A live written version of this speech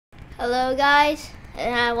Hello guys,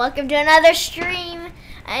 and welcome to another stream.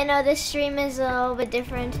 I know this stream is a little bit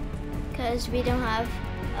different because we don't have,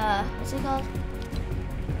 what's it called?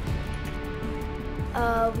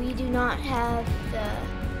 We do not have the,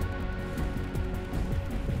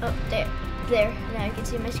 oh, there, now you can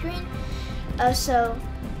see my screen. So,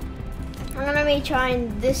 I'm gonna be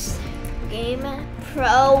trying this game,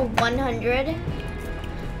 Pro 100.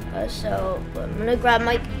 So, I'm gonna grab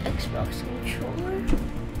my Xbox controller.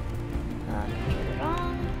 Turn it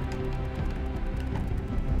on.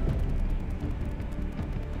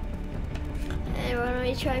 And we're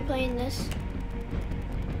gonna try playing this.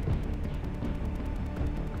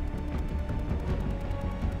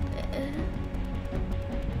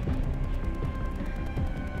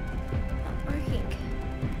 Not working.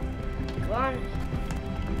 Go on.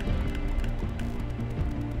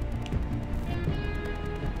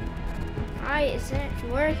 Why isn't it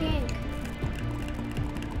working?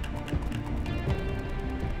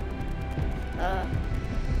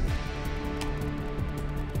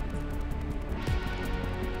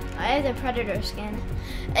 I have the Predator skin.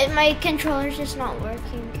 My controller's just not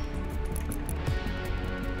working.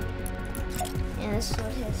 Yeah, this is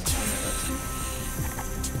what his helmet looks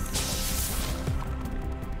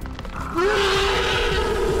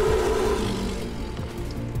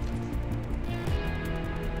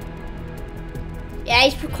like. Yeah,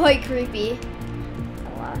 he's quite creepy.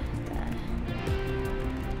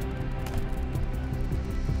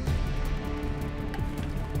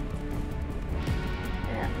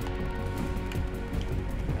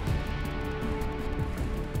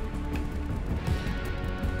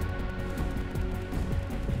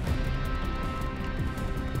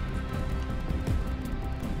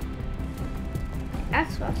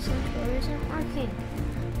 Xbox controller isn't working.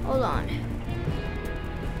 Hold on.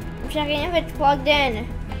 I'm checking if it's plugged in.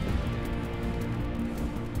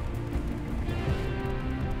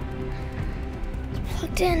 It's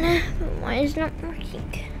plugged in, but why is it not working?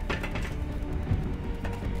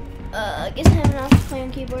 I guess I have enough to play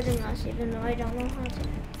on keyboard and mouse, even though I don't know how to.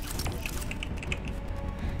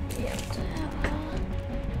 Yeah.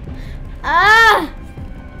 Ah!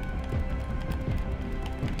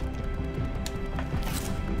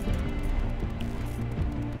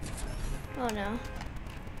 Oh no.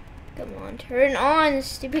 Come on, turn on the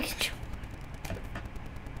stupid control.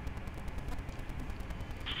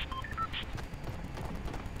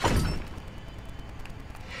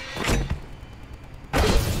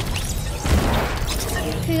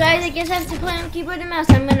 Okay guys, I guess I have to play on keyboard and mouse.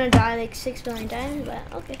 I'm gonna die like 6 billion times, but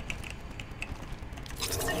okay.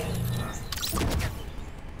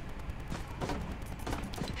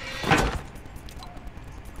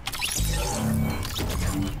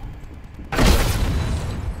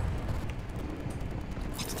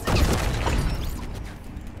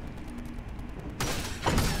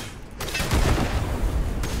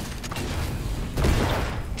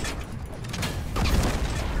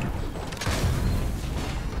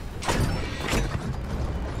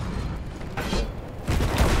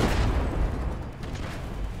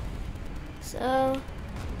 So,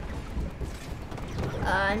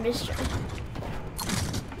 I'm just trying.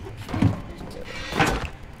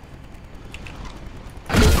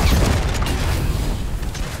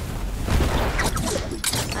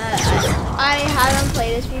 I haven't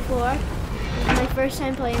played this before. This is my first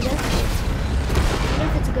time playing this. I wonder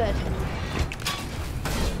if it's good.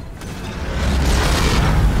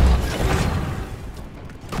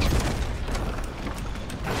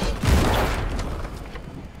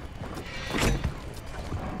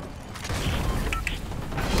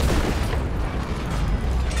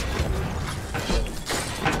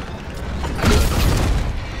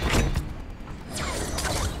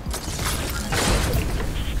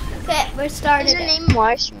 We're started. Is your name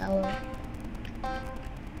Marshmallow?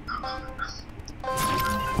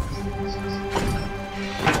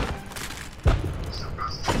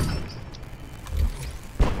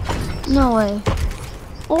 No way.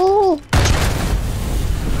 Oh!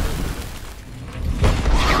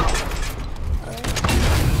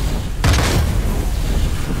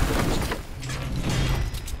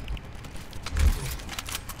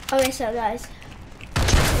 Okay, so guys.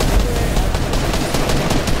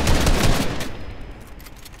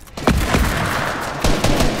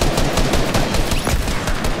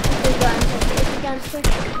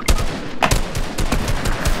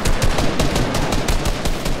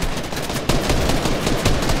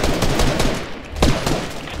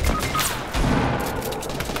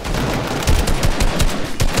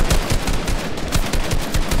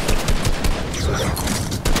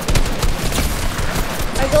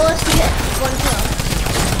 Our goal is to get 1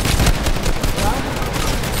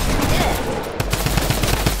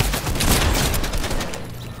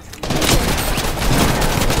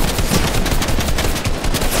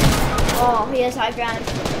 high ground.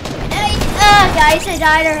 Guys, I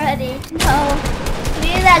died already. No. We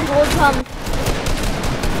need that gold pump.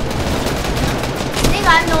 I think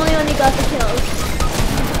I'm the only one who got the kills.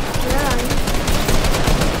 Yeah.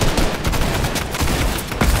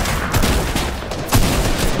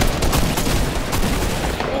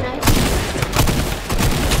 Very nice.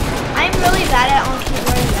 I'm really bad at on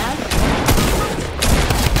keyboard and mouse.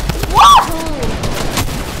 Whoa!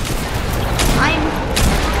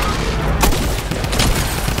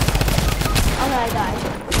 I died.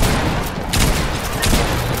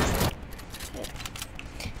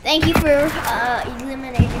 Thank you for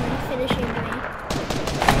eliminating me, finishing me.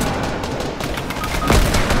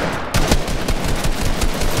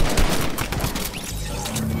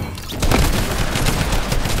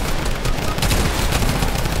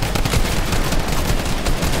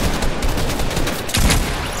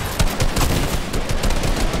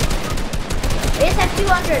 I just have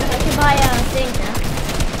 200. I can buy a thing now.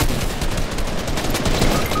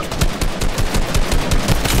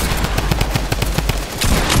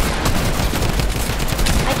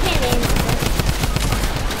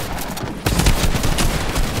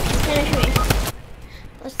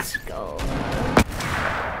 Let's go.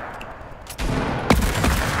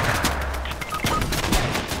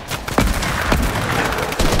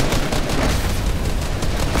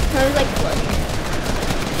 I was like floating.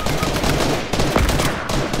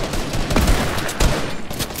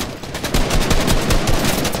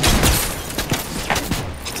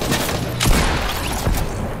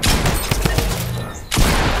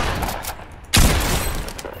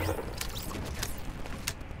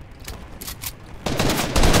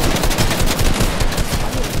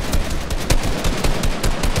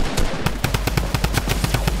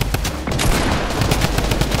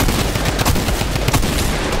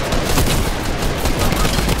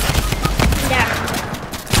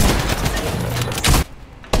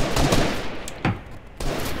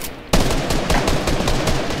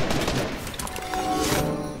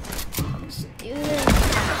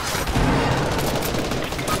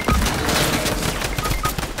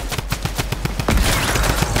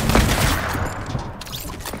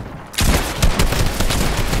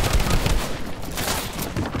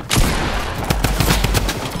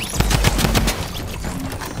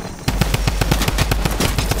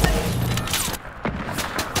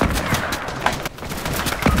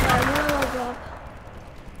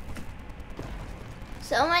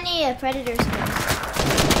 So many predator skins.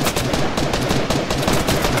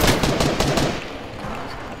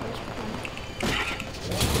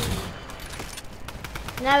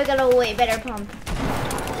 Now we got a way better pump.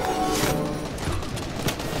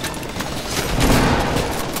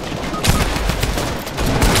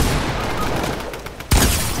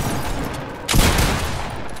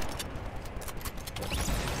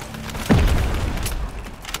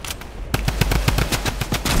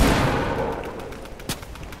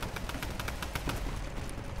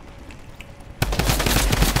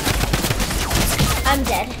 I'm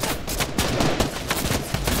dead.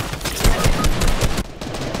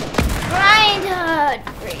 Grind!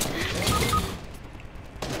 Great.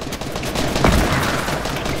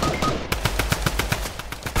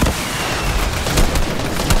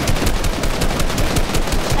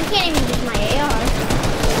 I can't even use my AR.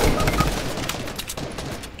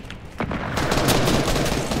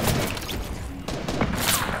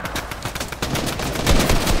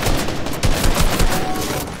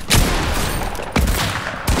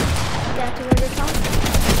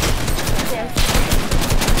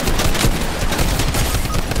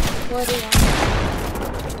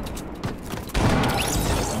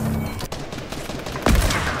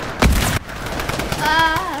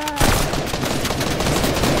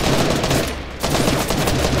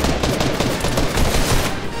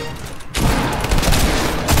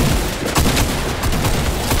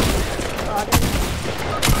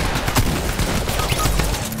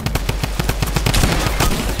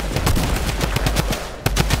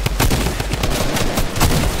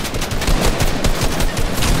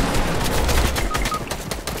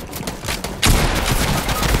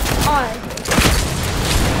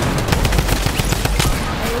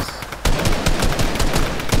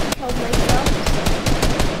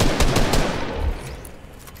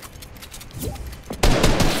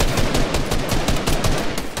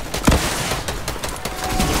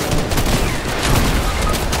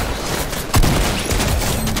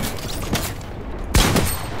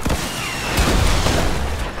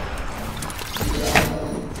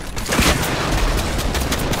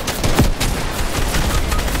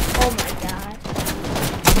 Oh my god.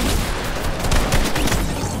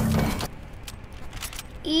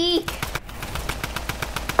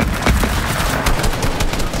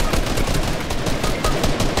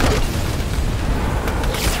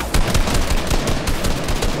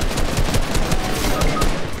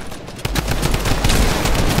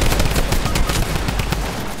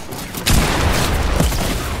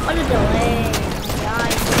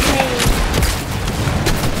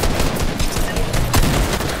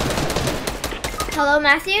 Hello,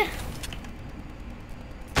 Matthew?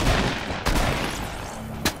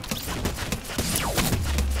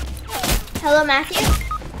 Hello, Matthew?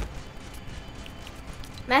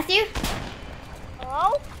 Matthew?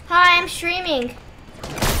 Hello? Hi, I'm streaming.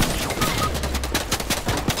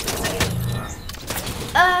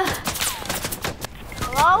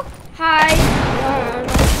 Hello? Hi.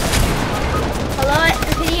 Hello,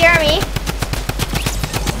 can you hear me?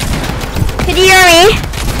 Can you hear me?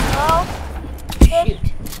 Hello? Shoot.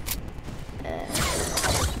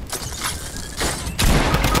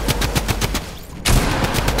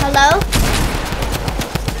 Hello?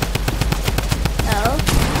 Oh.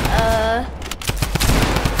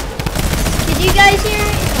 Did you guys hear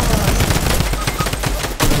me?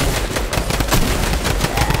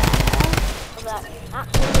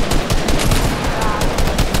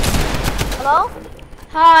 Hello?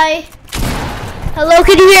 Hi. Hello,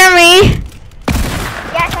 can you hear me?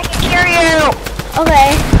 Yes, I can hear you.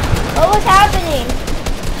 Okay. What was happening?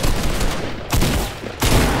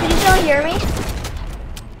 Can you still hear me?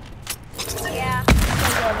 Yeah.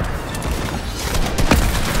 Okay, good.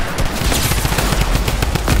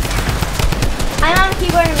 I'm on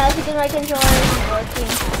keyboard and mouse because my controller isn't working.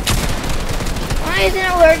 Why isn't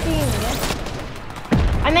it working?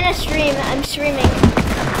 I'm in a stream. I'm streaming.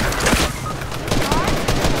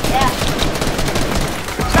 Yeah.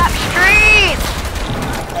 Stop stream!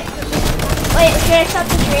 Wait, should I stop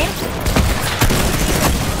the stream?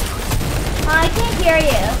 I can't hear you.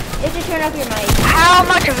 You have to turn up your mic. How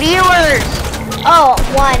much viewers? Oh,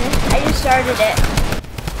 1. I just started it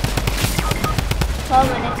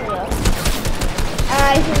 12 minutes ago.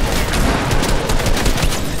 I think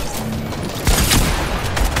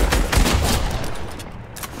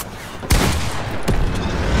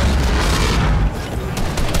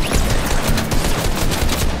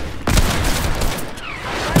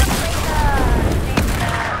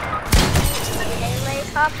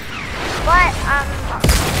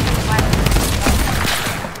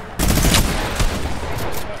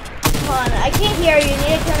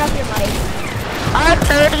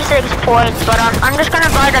 36 points, but I'm just gonna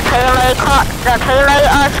buy the Pele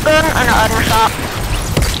skin in the item shop.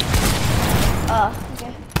 Oh,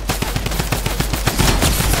 okay.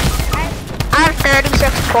 I have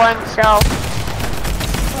 36 points, so.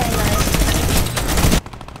 Very nice.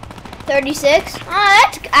 36? Oh,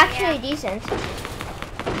 that's actually decent.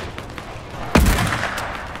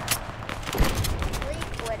 Leave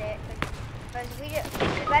with it, because we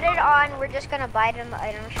bet it on. We're just gonna buy it in the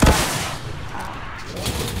item shop.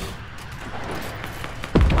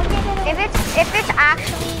 If it's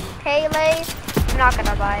actually Pele, I'm not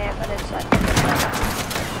gonna buy it, but it's like.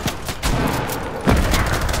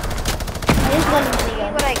 I just wanted to see See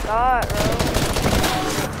what I got, bro.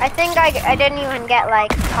 I think I didn't even get like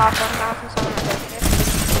top 1,000 someone that did it.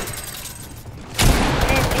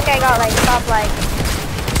 I think I got like top like.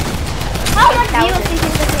 How much views do you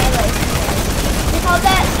think the Pele? You called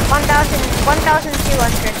that? 1,200. Do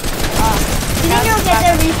you think you'll get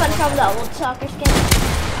the refund from the old soccer skin?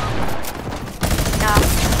 No.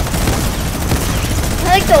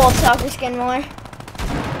 I like the old soccer skin more.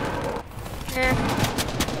 Yeah.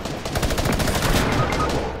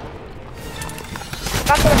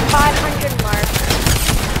 Got to the 500 mark.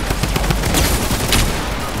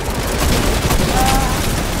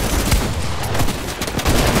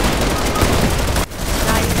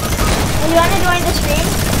 You wanna join the stream?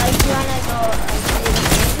 Like, you wanna go do the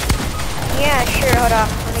stream? Yeah, sure. Hold on.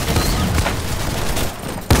 Let me just.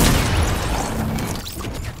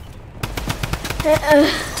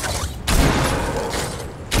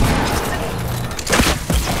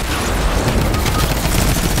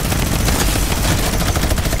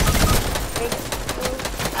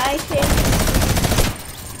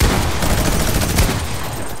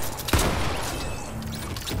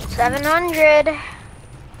 700.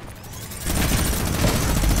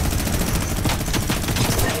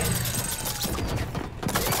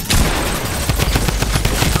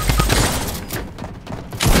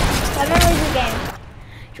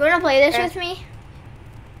 Do you want to play this with me?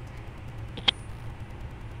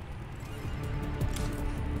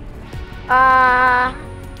 I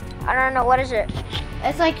don't know. What is it?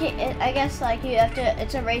 It's like, I guess like you have to,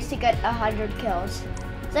 it's a race to get 100 kills.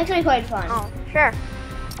 It's actually quite fun. Oh, sure.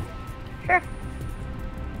 Sure.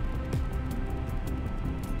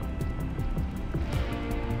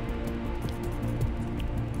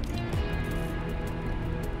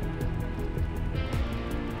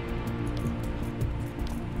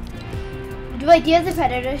 Wait, do you have the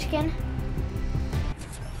Predator skin?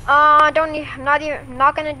 I'm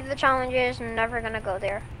not gonna do the challenges. I'm never gonna go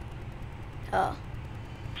there. Oh.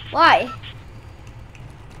 Why?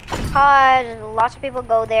 because lots of people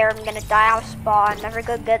go there. I'm gonna die out of spawn. Never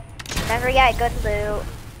get good loot.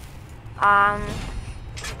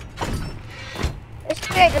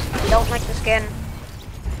 Basically, I just don't like the skin.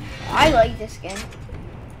 I like this skin.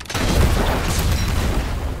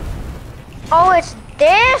 Oh, it's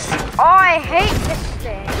this? Oh, I hate this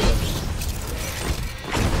thing.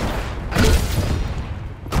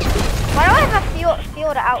 Why do I have a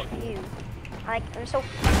field out view? Like, I'm so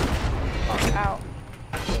far out.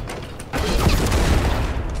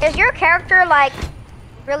 Is your character like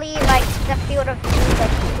really like the field of view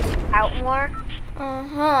like out more?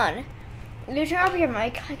 Uh-huh. You turn off your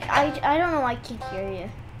mic. I don't know why I can't hear you.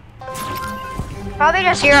 Probably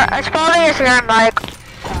just your. It's probably just your mic.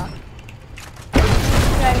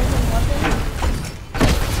 Is everything working?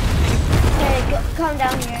 Okay, come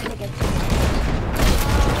down here to get to me.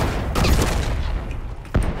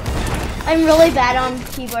 I'm really bad on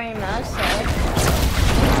keyboard and mouse, so.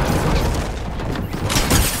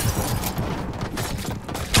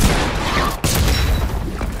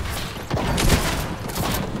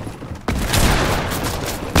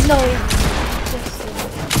 No,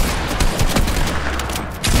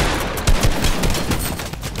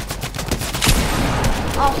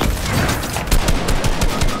 oh.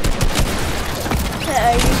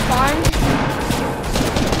 Okay, you spawned?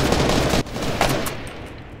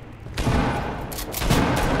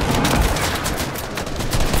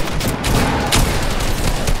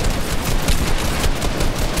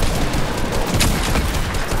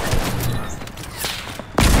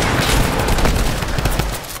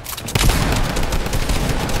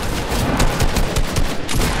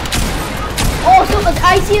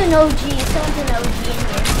 I see an OG. Someone's an OG in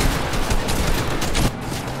here.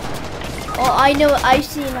 Oh, I know. I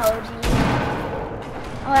see an OG.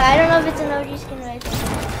 Oh, I don't know if it's an OG skin right there.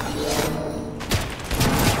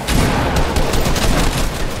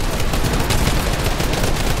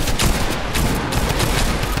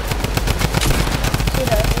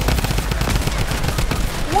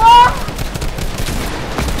 What?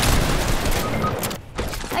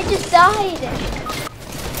 I just died.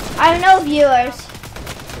 I have no viewers.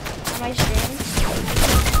 My stream.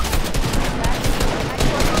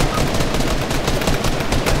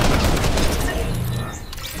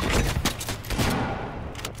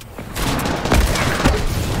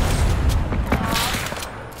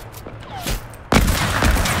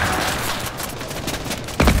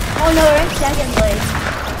 Oh no, we're in second place.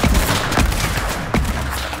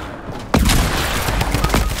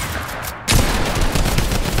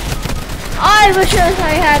 I wish I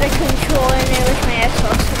had a controller and it was my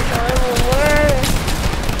Xbox controller will work.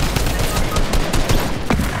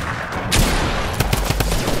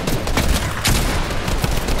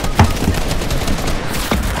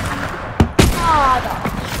 Oh, the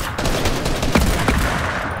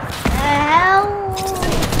hell?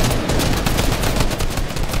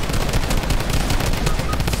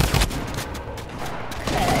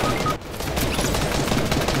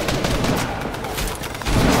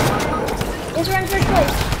 Let's run first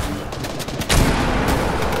place.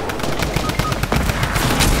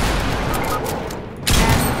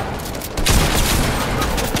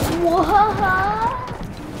 What?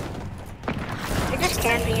 You're just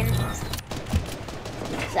camping.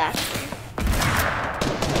 Exactly.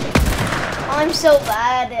 I'm so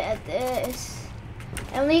bad at this.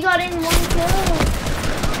 I only got in one kill.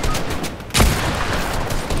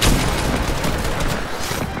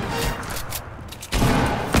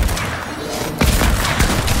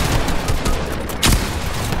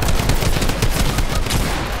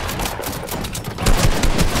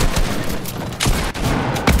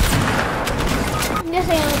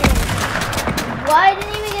 Why I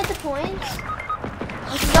didn't even get the points?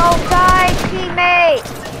 Don't die, teammate!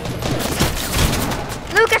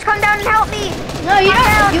 Lucas, come down and help me! No, you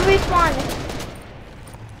don't. You respawn.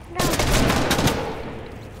 No.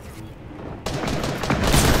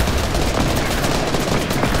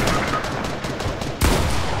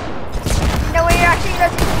 No way, you're actually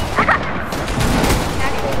going to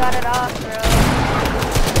actually got it off, bro.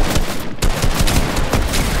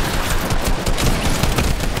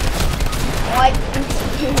 What?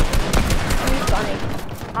 I'm respawning.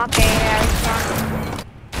 Okay, yeah, it's fine.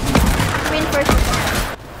 I'm in first.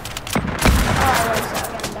 Oh, 1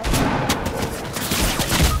 second.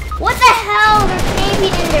 What the hell? They're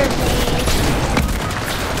camping in their base.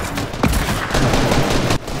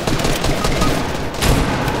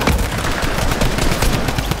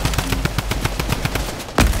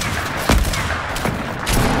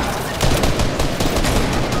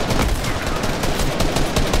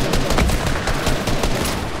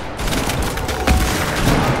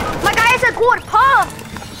 My guy has a gold pump!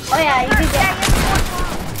 Oh yeah, you can Yeah, get. you have more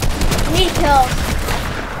bombs. You need kills.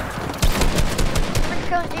 How much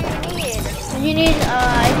kills do you need? You need,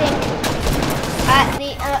 I think, at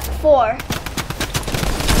the 4.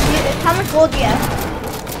 How much gold do you have?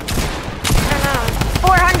 I don't know.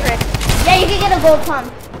 400. Yeah, you can get a gold pump.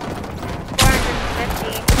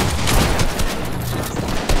 450.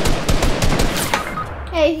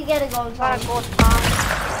 Hey, you can get a gold Got a pump. gold bomb.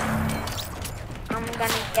 I'm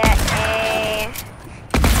gonna get a...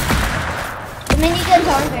 The miniguns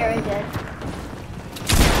aren't very good.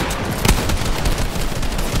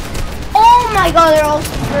 Oh my god, they're all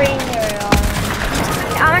spraying their arms.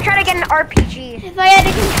 I'm gonna try to get an RPG. If I had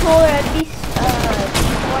a controller, I'd be,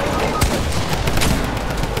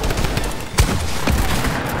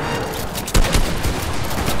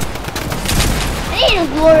 I need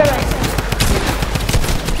to lower myself.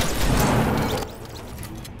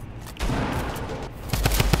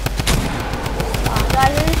 Oh god,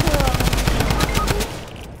 this is so...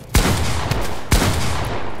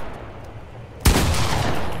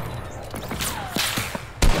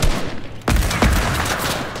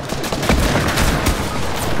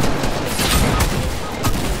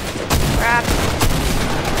 Crap.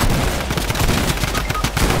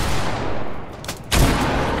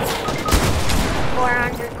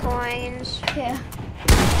 Coins. Yeah.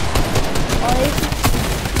 Oh, this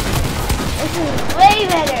is way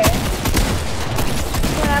better.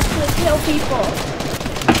 You can actually kill people.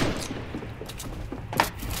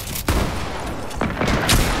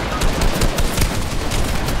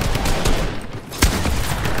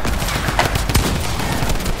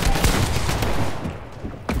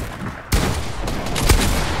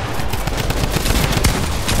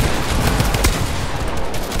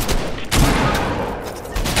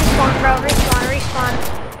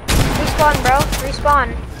 Respawn, bro. Respawn.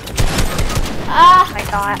 Ah! I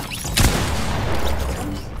thought.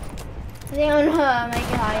 They don't know, make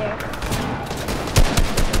it higher.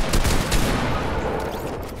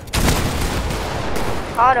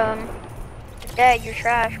 Caught him. You're dead. You're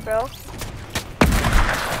trash, bro.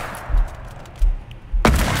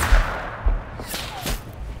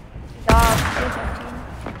 Dog. 215.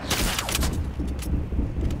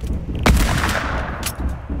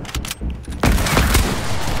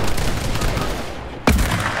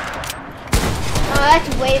 Oh, that's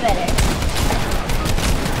way better.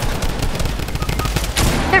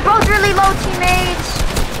 They're both really low, teammates.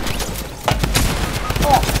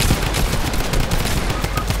 Oh.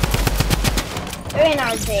 They're in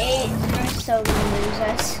our base. We're so gonna lose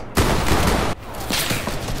us.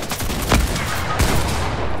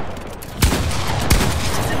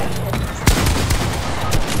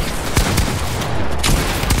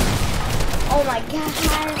 Oh my god.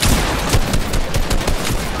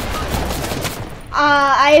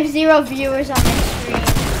 I have 0 viewers on my stream.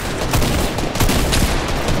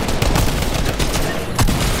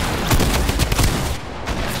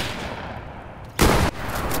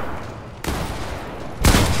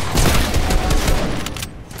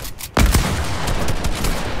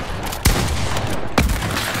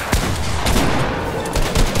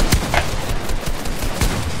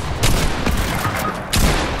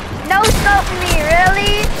 No scope me,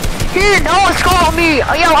 really? Dude, no scope me.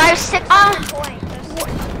 Oh, yo, I have 6 points.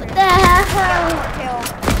 What the hell?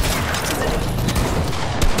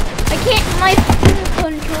 I can't, my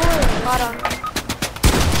controller. Got him.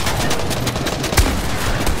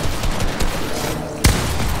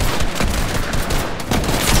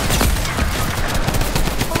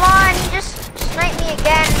 Come on, you just snipe me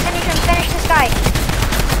again. Finish him, finish this guy.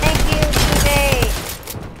 Thank you, teammate.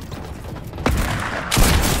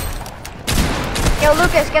 Yo,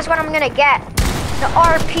 Lucas, guess what I'm gonna get? The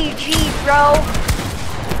RPG, bro.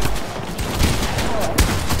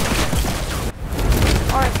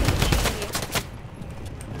 RPG.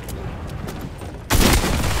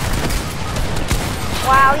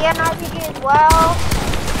 Wow, yeah, an RPG as well.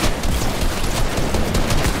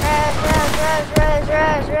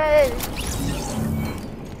 Res.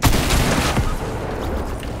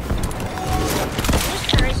 Just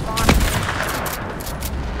gonna respawn.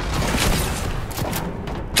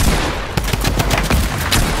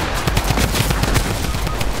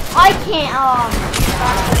 I can't,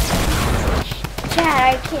 Chad,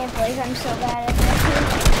 I can't believe I'm so bad at this.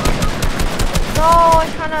 No, I'm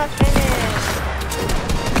trying to finish.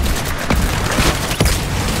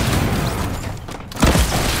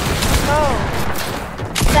 Oh,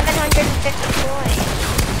 750 points.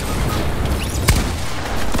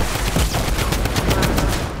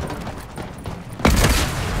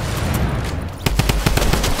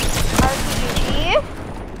 RPG.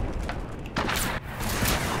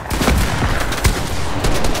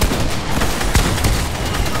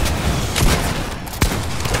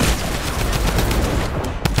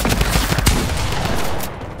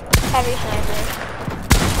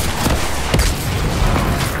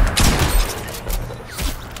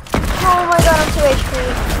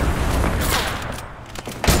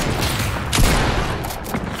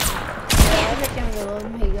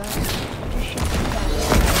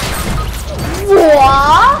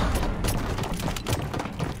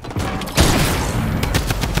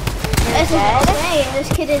 This is insane. This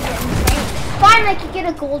kid is insane. Fine, I could get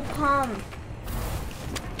a gold pump.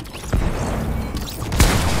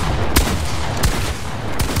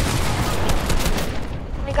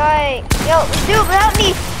 My guy, yo, dude, help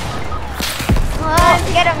me! Oh,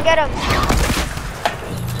 get him, get him.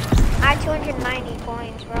 I have 290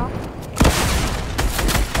 coins, bro.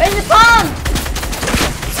 Where's the pump?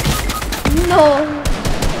 No.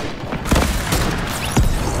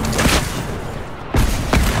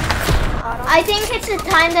 I think it's the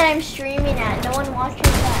time that I'm streaming at. No one watches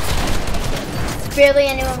that. Barely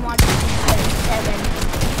anyone watches at 7.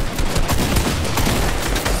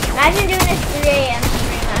 Imagine doing a 3 a.m.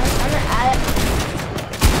 stream. I'm gonna add it.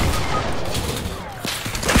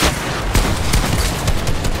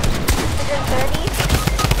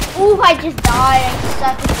 Ooh, I just died. I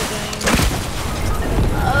suck at the game.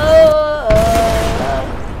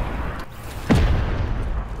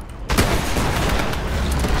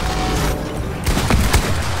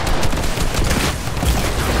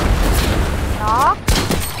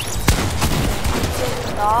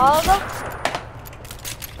 Dog.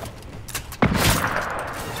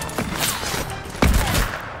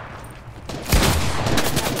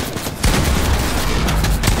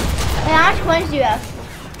 Hey, how much coins do you have?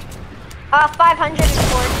 540.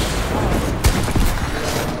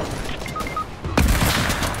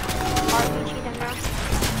 RPG them now.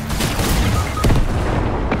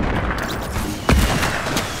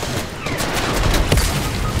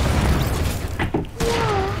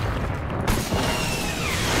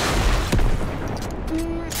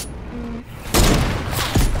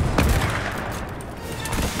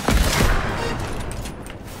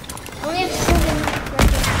 Only have 7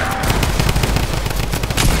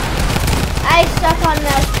 I stuck on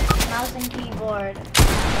the mouse and keyboard.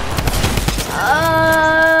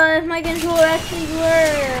 If my controller actually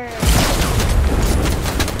works.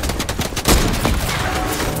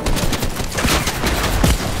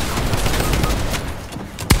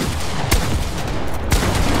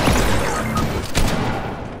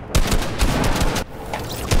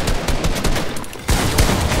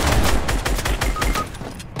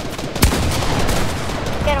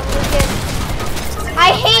 Get him, Lucas. I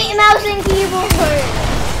hate mouse and keyboard.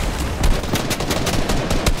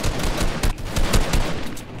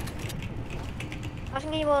 Mouse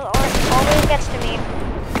and keyboard always gets to me.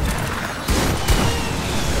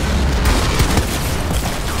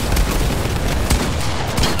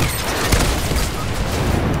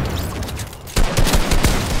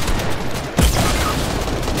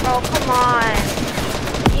 Oh, come on.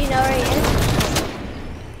 Do you know where he is?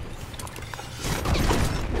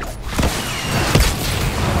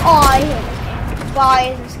 Oh, I hate this game. Why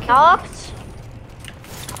is this game? Knocked.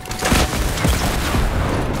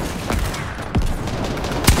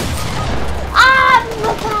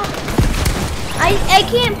 I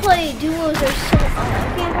can't play duos or so. I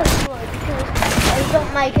can't play duos because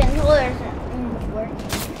my controller isn't working.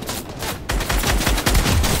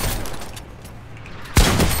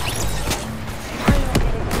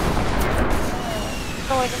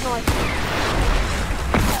 Noise, noise.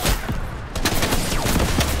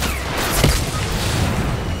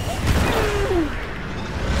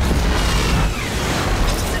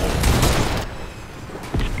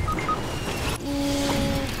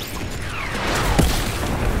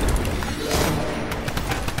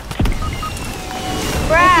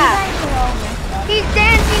 He's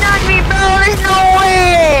dancing on me, bro. There's no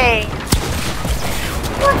way.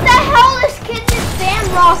 What the hell? This kid just spam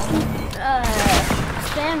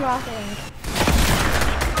rocketing.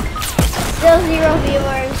 Still 0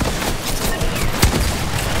 viewers.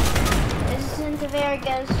 This isn't a very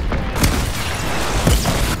good stream.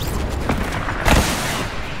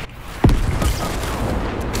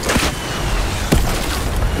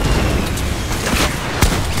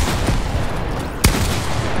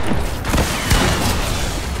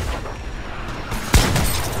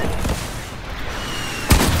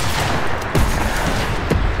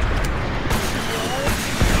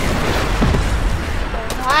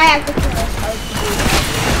 I have to kill this OG.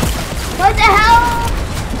 What the hell?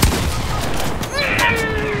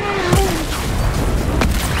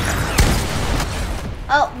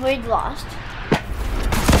 Oh, we've lost.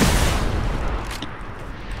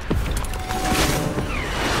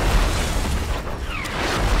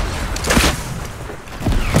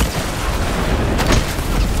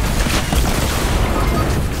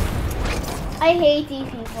 I hate these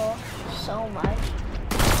people so much.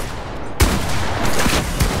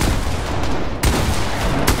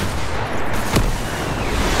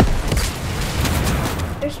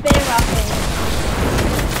 They're spinning rockets.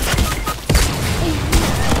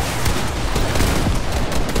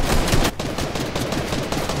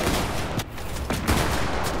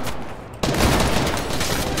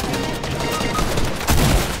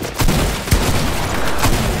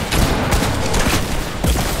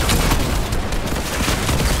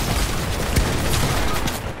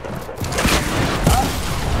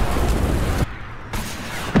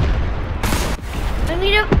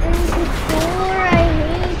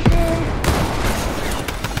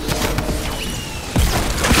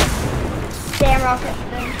 my rocket,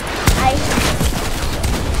 then I.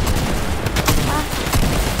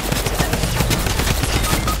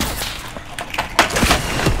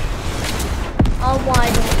 All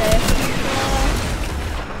wide over there.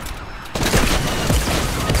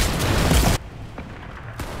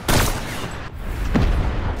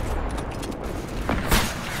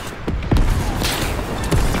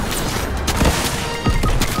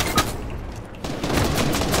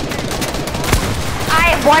 I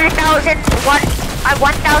have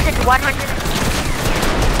 1,100.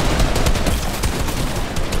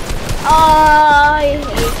 I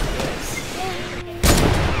hate this.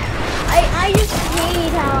 I just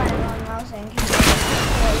hate how I'm on mouse and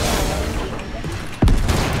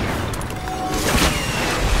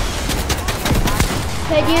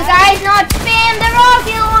could you guys not spam the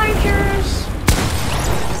rocket launchers?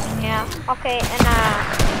 Yeah. Okay, and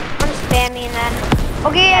I'm spamming then.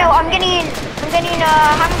 Okay, yeah, I'm getting how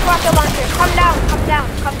many rocket launchers? Come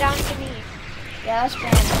down to me. Yeah, let's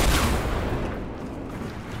spam.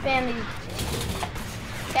 Spam these.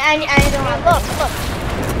 Yeah, I don't have Look.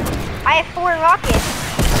 I have 4 rockets.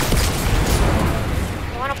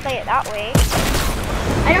 You want to play it that way?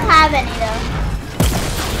 I don't have any though.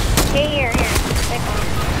 Okay, here. Take one.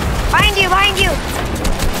 Behind you!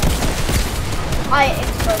 I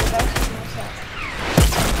exploded myself.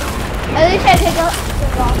 At least I picked up the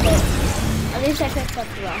rocket. At least I picked up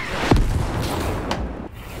the rocket.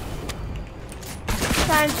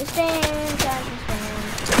 Time to stand.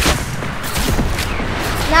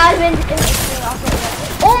 Now I've been the rocket.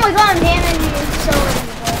 Oh my god, I'm damaging you so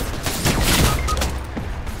easily.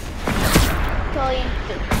 Totally.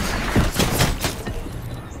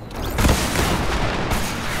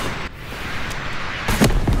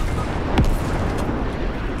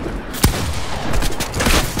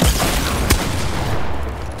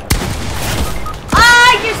 I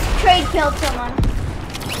just trade killed someone.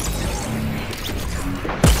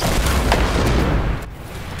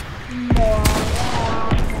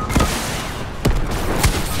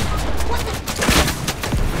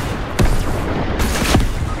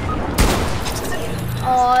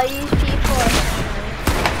 Oh, these people are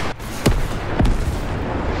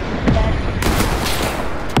dead.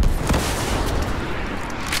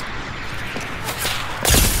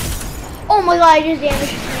 Oh my god, I just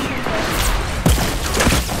damaged 3 people.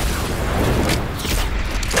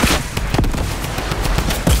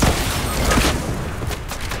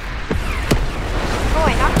 Oh,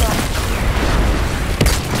 I knocked one.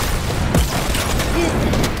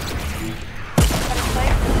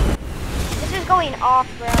 This is going off,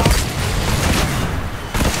 bro.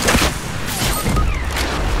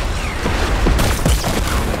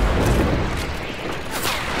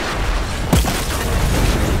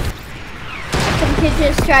 Some kid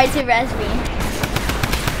just tried to res me.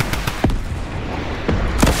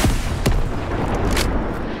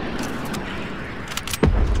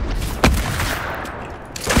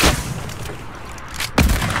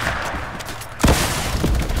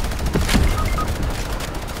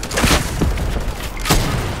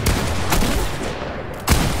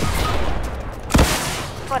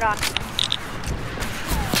 Hold on.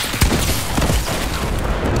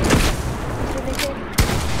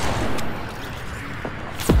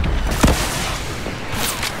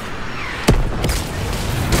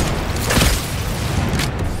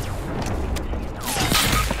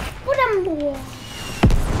 What a boy.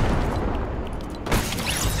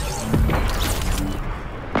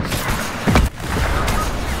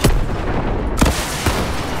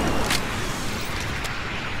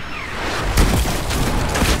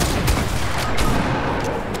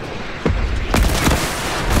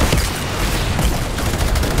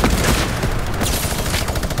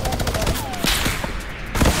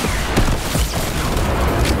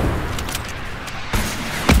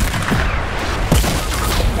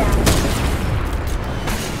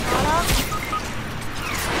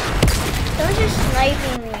 Someone's just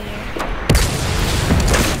sniping me.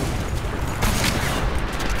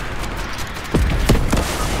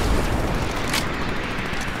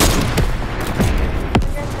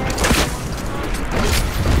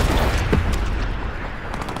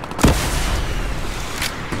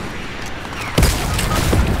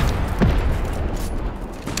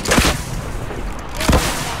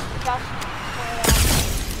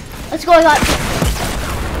 Let's go, I got you.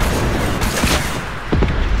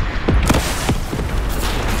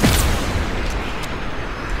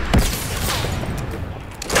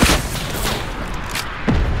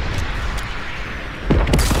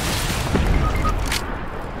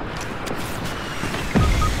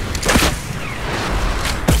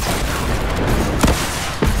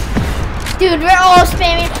 Dude, Dude, we're all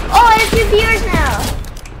spamming. Oh, I have 2 viewers now.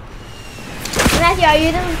 Matthew, are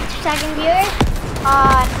you the second viewer?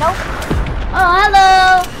 Nope. Oh,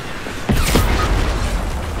 hello.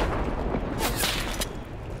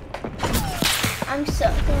 I'm so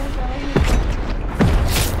sorry.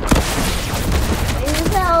 Who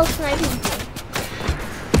the hell sniping me?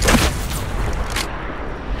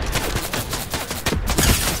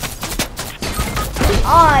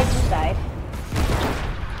 Oh, I just died.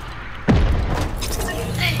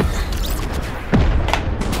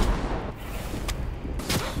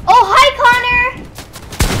 Oh, hi, Connor!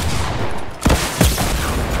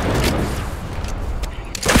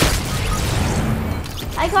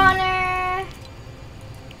 Hi, Connor!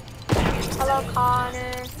 Hello,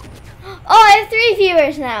 Connor. Oh, I have 3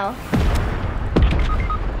 viewers now.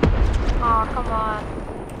 Oh, come on.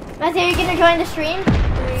 Matthew, are you gonna join the stream? 3.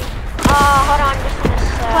 Hold on just a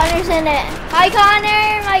sec. Connor's in it. Hi,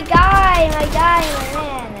 Connor! My guy, my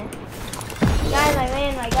man. My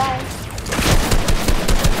man, my guy.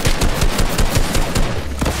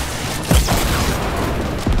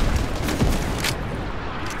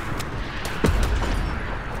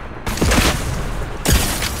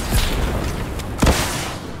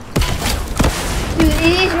 Dude,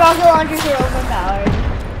 these rocket launchers are overpowered.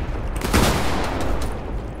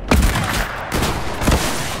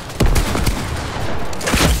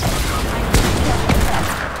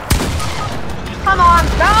 Come on,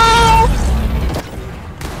 go!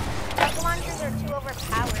 Rocket launchers are too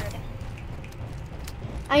overpowered.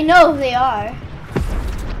 I know they are.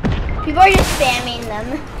 People are just spamming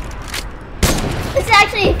them. It's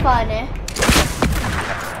actually fun. I'm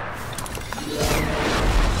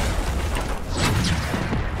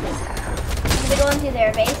gonna go into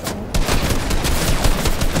their base and...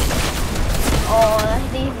 Oh,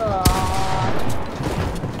 these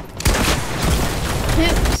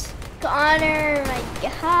Oops. Connor, my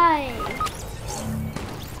guy.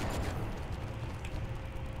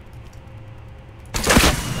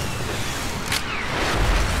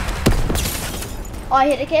 Oh, I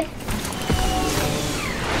hit a kid.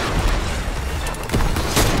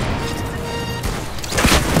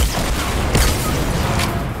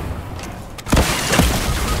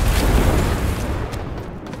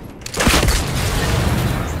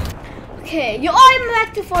 Okay, yo, I'm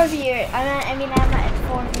back to 4 viewers. I'm at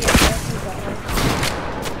 4 viewers.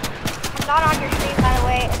 I'm not on your stream, by the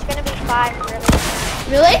way. It's gonna be 5 really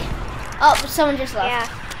soon. Really? Oh, someone just left. Yeah.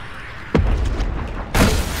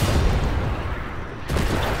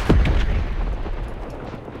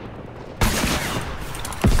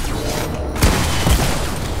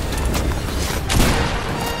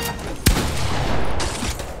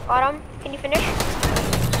 Got him. Can you finish?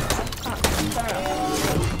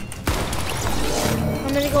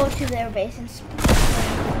 I'm gonna go to their base and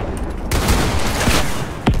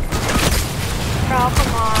Bro,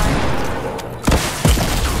 come on.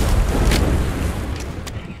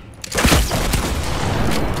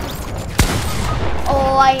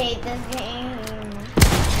 Oh, I hate this game.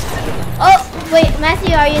 Oh, wait,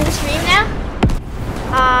 Matthew, are you in the stream now?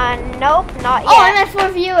 Nope, not yet. Oh, I'm at 4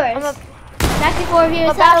 viewers. Matthew, 4 viewers.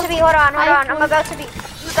 I'm about to be, hold on. I'm about to be.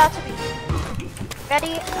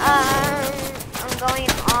 Ready? I'm going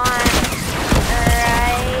on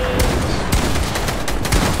right.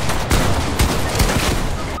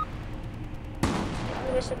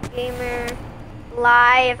 Mr. Gamer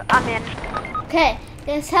live. I'm in. Okay,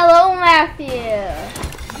 yes, hello, Matthew.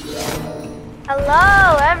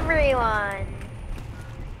 Hello, everyone.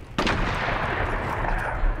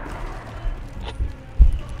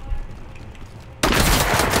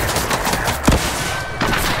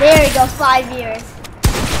 There we go, 5 viewers.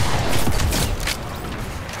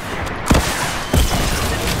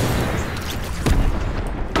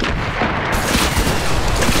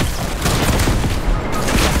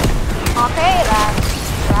 Okay, that's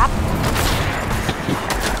crap.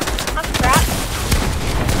 I'm crap.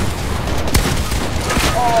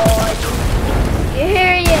 Oh,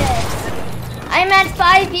 serious. I'm at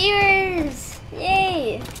 5 viewers.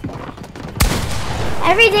 Yay.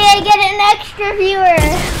 Every day I get an extra viewer.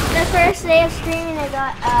 The first day of streaming I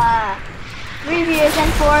got 3 viewers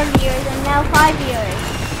and 4 viewers and now 5 viewers.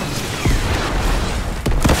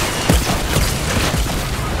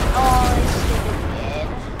 Oh, this stupid kid.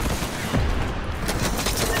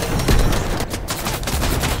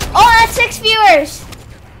 Oh, that's 6 viewers.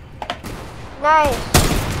 Nice.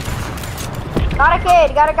 Got a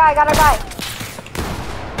kid, got a guy.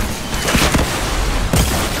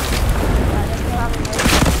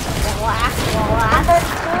 Relax.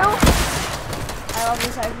 I love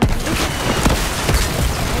this RPG.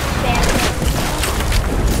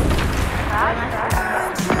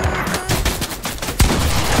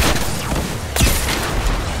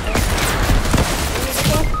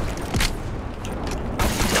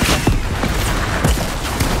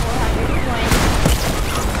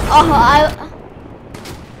 Oh,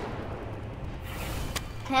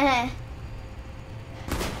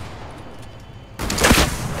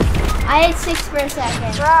 I hit 6 for a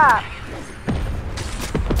second. Drop.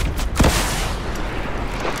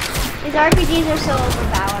 These RPGs are so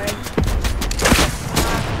overpowered.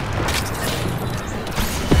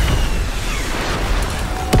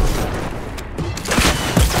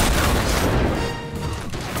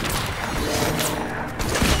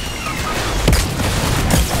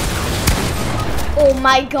 Oh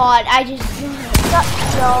my god, I just...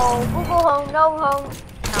 No, Google home, no home.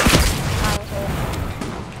 No,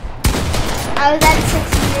 I was at 6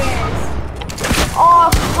 years. oh,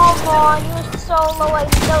 come on, you're so low, I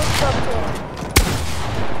know something.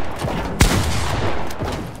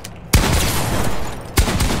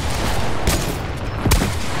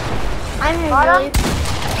 I'm Bottom? really...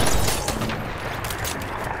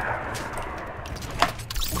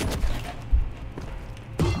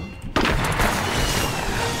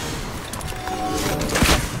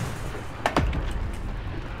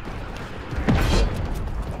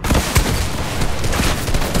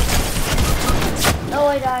 Oh,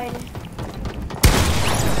 I died.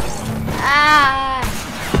 Ah!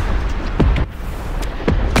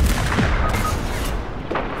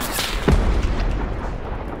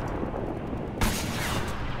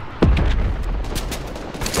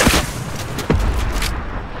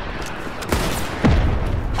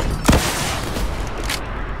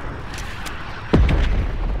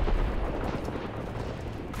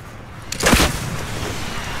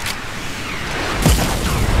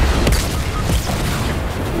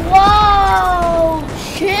 Whoa!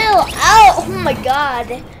 Chill out! Oh my god.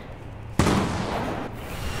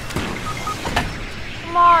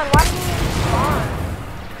 Come on, why do you spawn?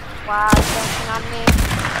 Wow, it's dancing on me.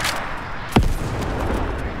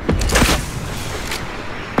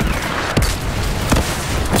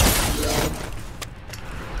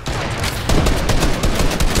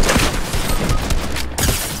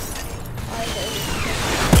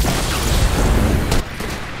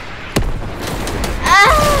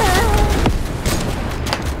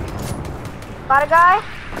 Got a guy?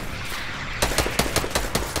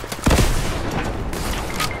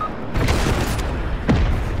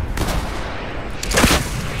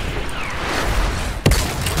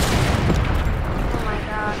 Oh my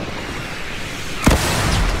god.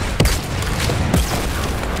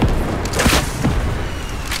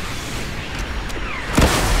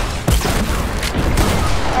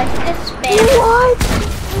 That's just spam. What?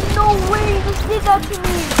 No way, this did that to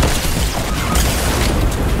me.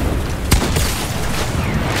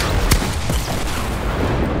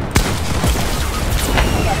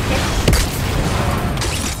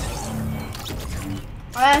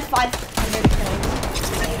 I have 500 kills.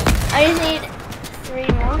 I just need 3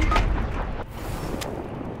 more.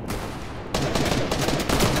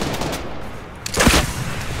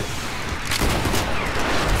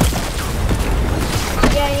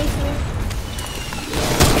 Yeah, I need 3.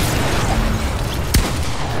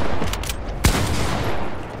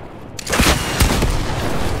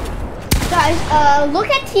 Guys, look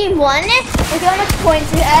at Team 1. Look how much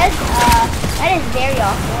points it has. That is very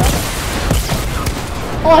awful.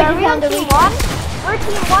 Oh, I just found the Team weak 1? We're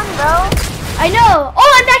Team 1, bro. I know. Oh,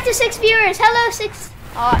 I'm back to 6 viewers. Hello, 6.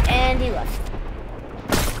 Oh, and he left.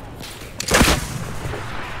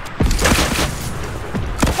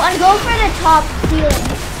 Come on, go for the top ceiling.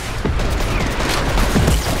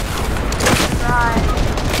 Right.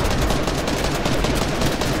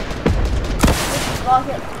 Block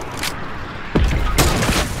it.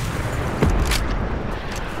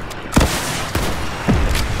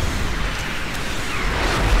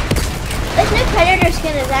 This new Predator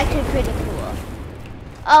skin is actually pretty cool.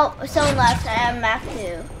 Oh, someone left. I am back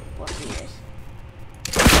to 4 viewers.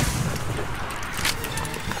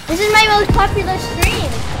 This is my most popular stream.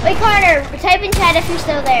 Wait, Connor, type in chat if you're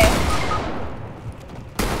still there.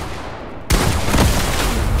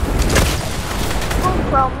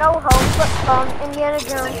 Chrome, no home, flip phone, Indiana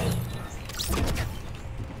Jones.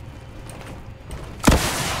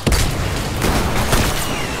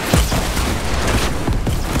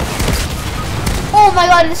 Oh my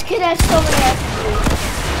god, this kid has so many attributes.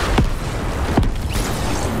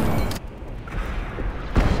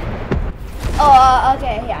 Oh,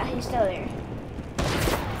 okay, yeah, he's still there.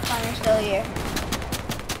 Connor's still here.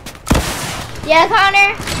 Yeah,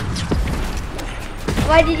 Connor?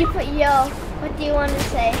 Why did you put yo? What do you want to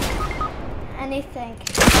say? Anything.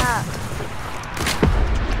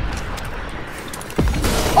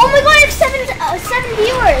 7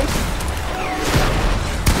 viewers.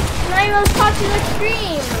 My most popular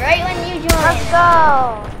stream, right when you joined. Let's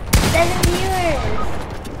go. 7 viewers.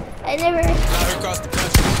 I never.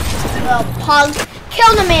 Well, Pog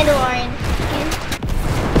killed the Mandalorian.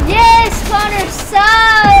 Yes, Connor,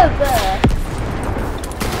 sub.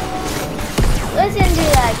 Listen to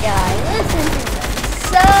that guy. Listen to that.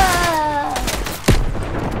 Sub.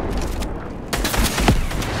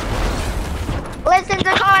 Listen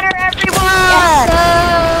to Connor, everyone. Yes,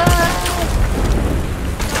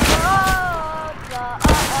 sub.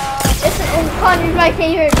 This is Connor's my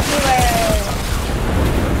favorite viewer.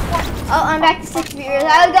 Oh, I'm back to 6 viewers.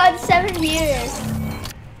 I got 7 viewers.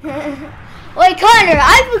 Wait, Connor,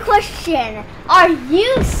 I have a question. Are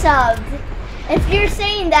you subbed? If you're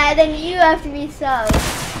saying that, then you have to be subbed.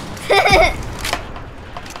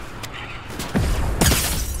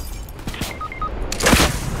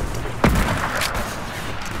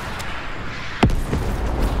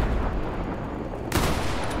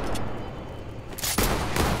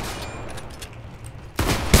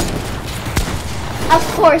 Of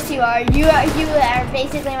course you are. You are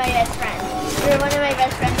basically my best friend. You're one of my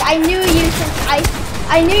best friends. I knew you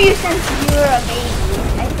since you were a baby.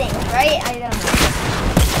 I think, right? I don't know.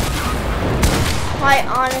 I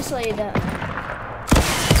honestly don't.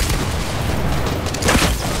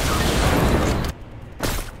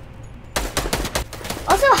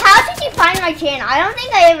 Also, how did you find my channel? I don't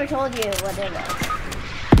think I ever told you what it was.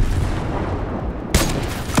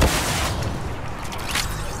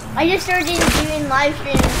 I just started doing live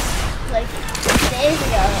streams like 2 days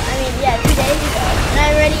ago. I mean, yeah, 2 days ago.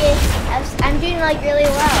 And I'm doing like really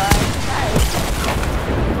well. I'm surprised.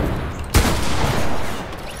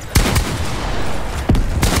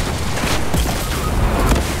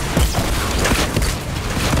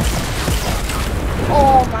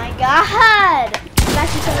 Oh my god! Back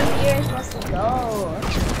to 7 years, let's go. Oh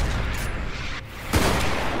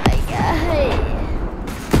my god.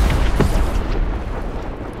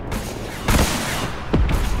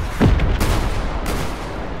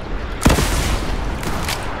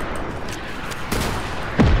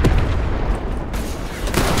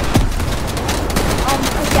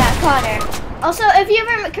 Connor. Also, if you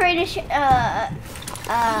ever create a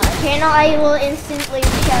channel, I will instantly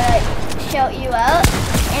shout you out,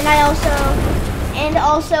 and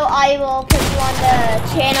also I will put you on the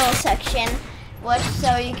channel section,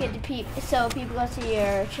 so people go to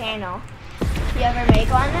your channel. You ever make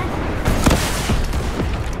one?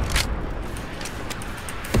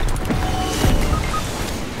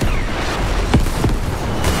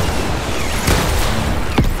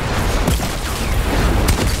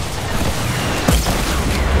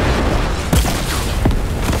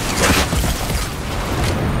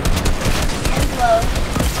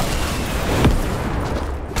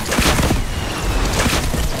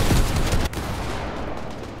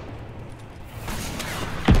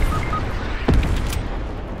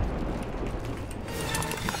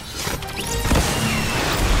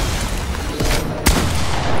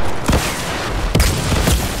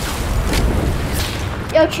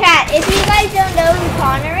 Yo, chat, if you guys don't know who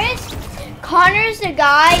Connor is, Connor's the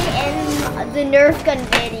guy in the Nerf gun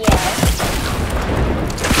video.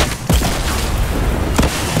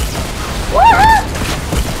 Woohoo!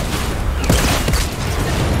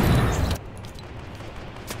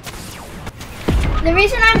 The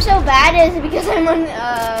reason I'm so bad is because I'm on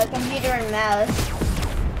computer and mouse.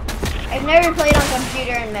 I've never played on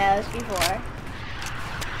computer and mouse before.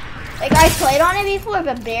 Like, I played on it before,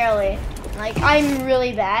 but barely. Like, I'm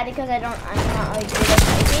really bad because I'm not like good at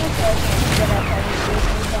typing, so I can't be good at typing.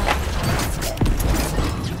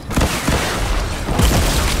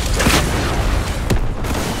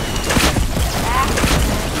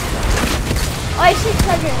 Oh, I should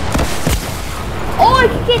cover. Oh, I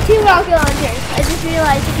can get 2 rocket launchers. I just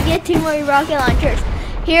realized I can get 2 more rocket launchers.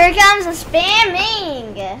 Here comes the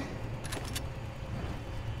spamming.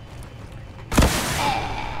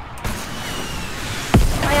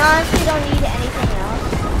 I honestly don't need anything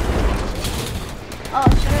else. Oh,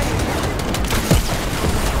 sure.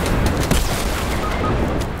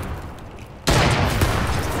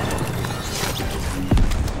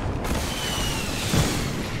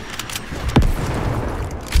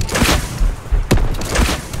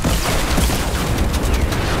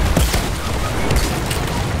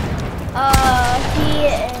 He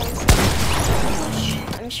is.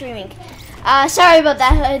 I'm streaming. Sorry about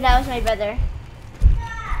that. That was my brother.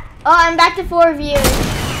 Oh, I'm back to 4 views.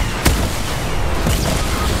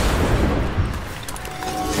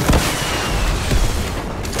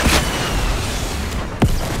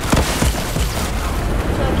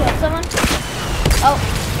 Should I kill someone? Oh,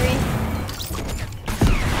 3.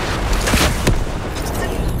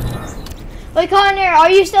 Connor, are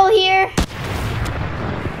you still here?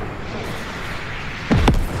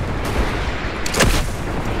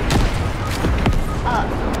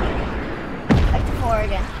 Back to 4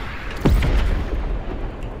 again.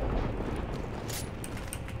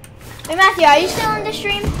 Hey Matthew, are you still in the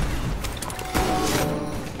stream?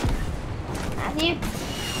 Matthew?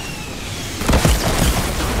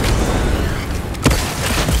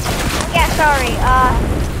 Yeah, sorry.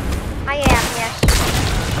 I am, yes.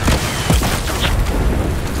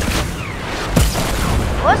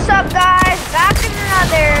 What's up, guys? Back in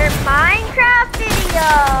another Minecraft video.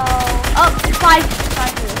 Oh, 5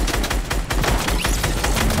 views.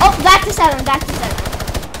 Oh, back to 7, back to 7.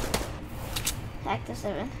 Back to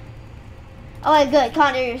 7. Oh, wait, good.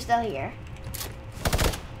 Connor, you're still here.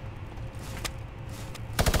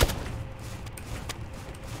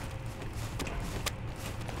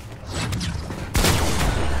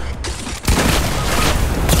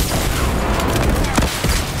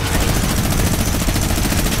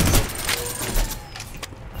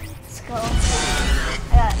 Let's go. I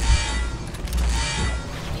got it.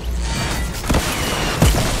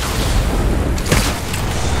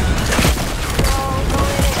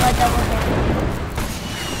 Oh, double hit.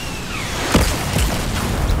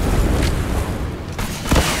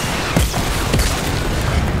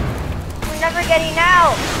 We're never getting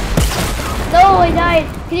out. No, I died.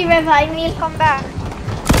 Can you revive me? Come back.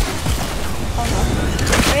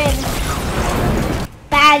 We're in.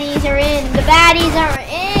 Baddies are in. The baddies are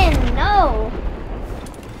in. No.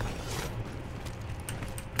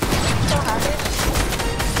 Still have it.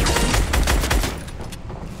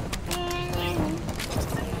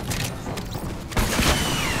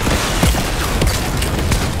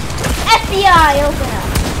 FBI, open up.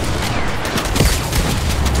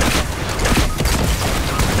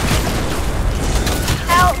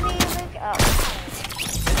 Help me, look up.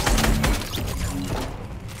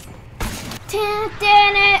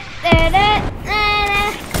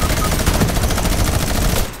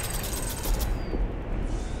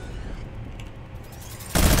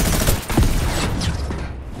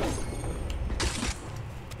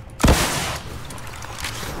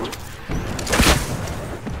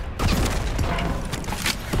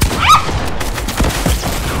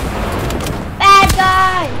 Bad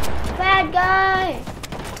guy. Bad guy.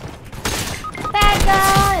 Bad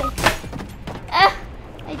guy.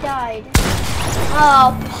 I died.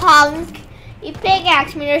 Oh, punk. You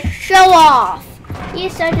pickaxed me to show off.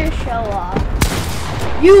 He's such a show off.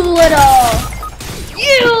 You little.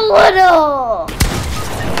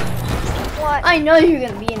 What? I know you're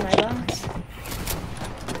gonna be in my box.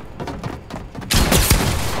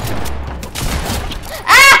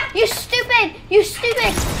 Ah! You stupid! You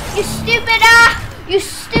stupid! You stupid! Ah! You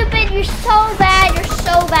stupid! You're so bad! You're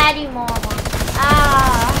so bad, you moron!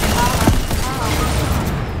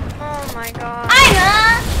 Oh my god.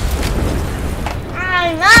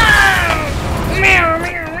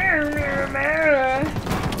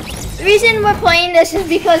 The reason we're playing this is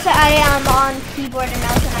because I am on keyboard and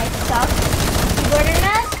mouse and I suck keyboard and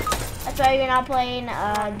mouse. That's why you're not playing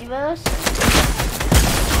duos.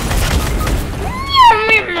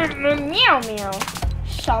 Meow meow.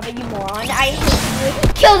 Stop it, you moron. I hate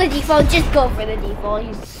you. Kill the default. Just go for the default.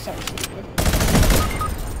 He's so stupid.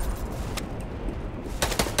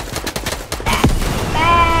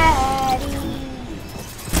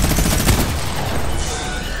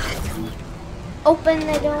 Open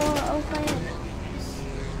the door, open it.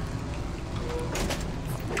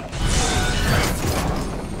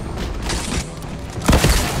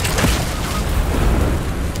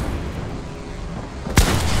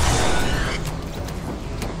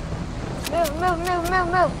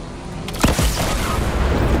 Move.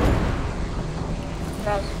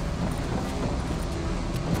 Guys.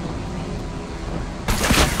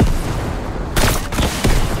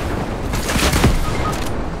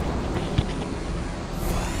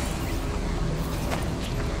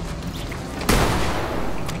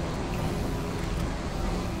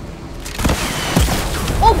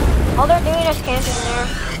 All they're doing is camping there.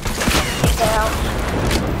 Take that out.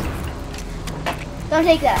 Don't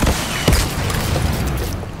take that.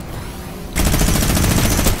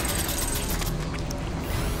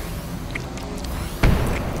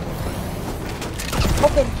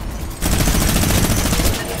 Open.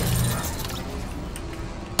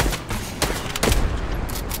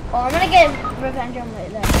 Oh, I'm gonna get revenge on my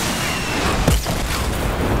that.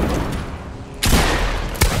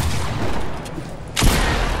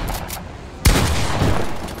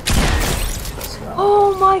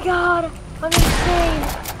 Oh my god, I'm insane.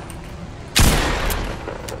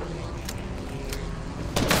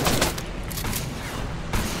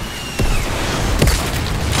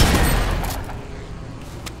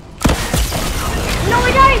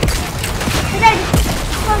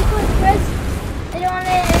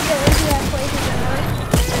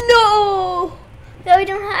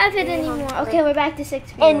 have it anymore. Okay, we're back to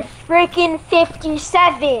 6 viewers. And freaking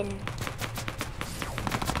 57.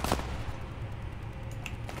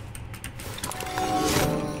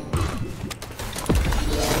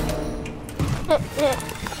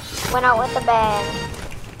 Went out with a bang.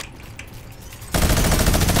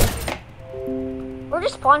 We're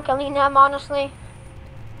just spawn killing them, honestly.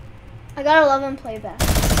 I got 11 playback.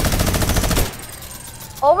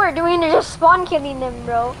 All we're doing is just spawn killing them,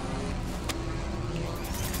 bro.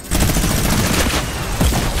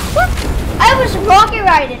 I was rocket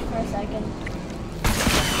riding for a second.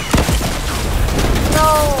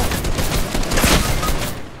 No.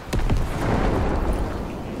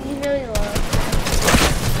 He's really low.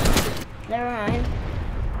 Never mind.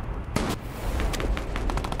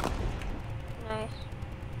 Nice.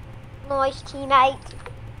 Nice teammate.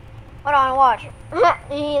 Hold on, watch.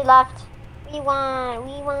 He left. We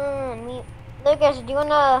won. Lucas, do you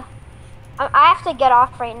wanna... I have to get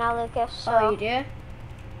off right now, Lucas. So Oh, you do?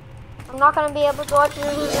 I'm not gonna be able to watch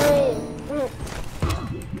your stream.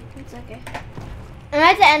 It's okay. I'm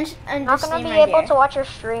at the end I'm the not gonna stream be right able here. to watch your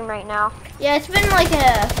stream right now. Yeah, it's been like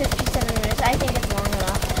 57 minutes. I think it's long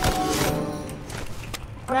enough.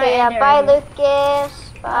 Okay, yeah, bye,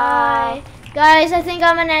 Lucas. Bye. Guys, I think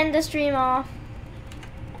I'm gonna end the stream off.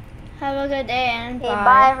 Have a good day and Okay,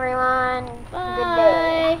 bye everyone. Bye. Good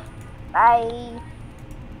day. Bye.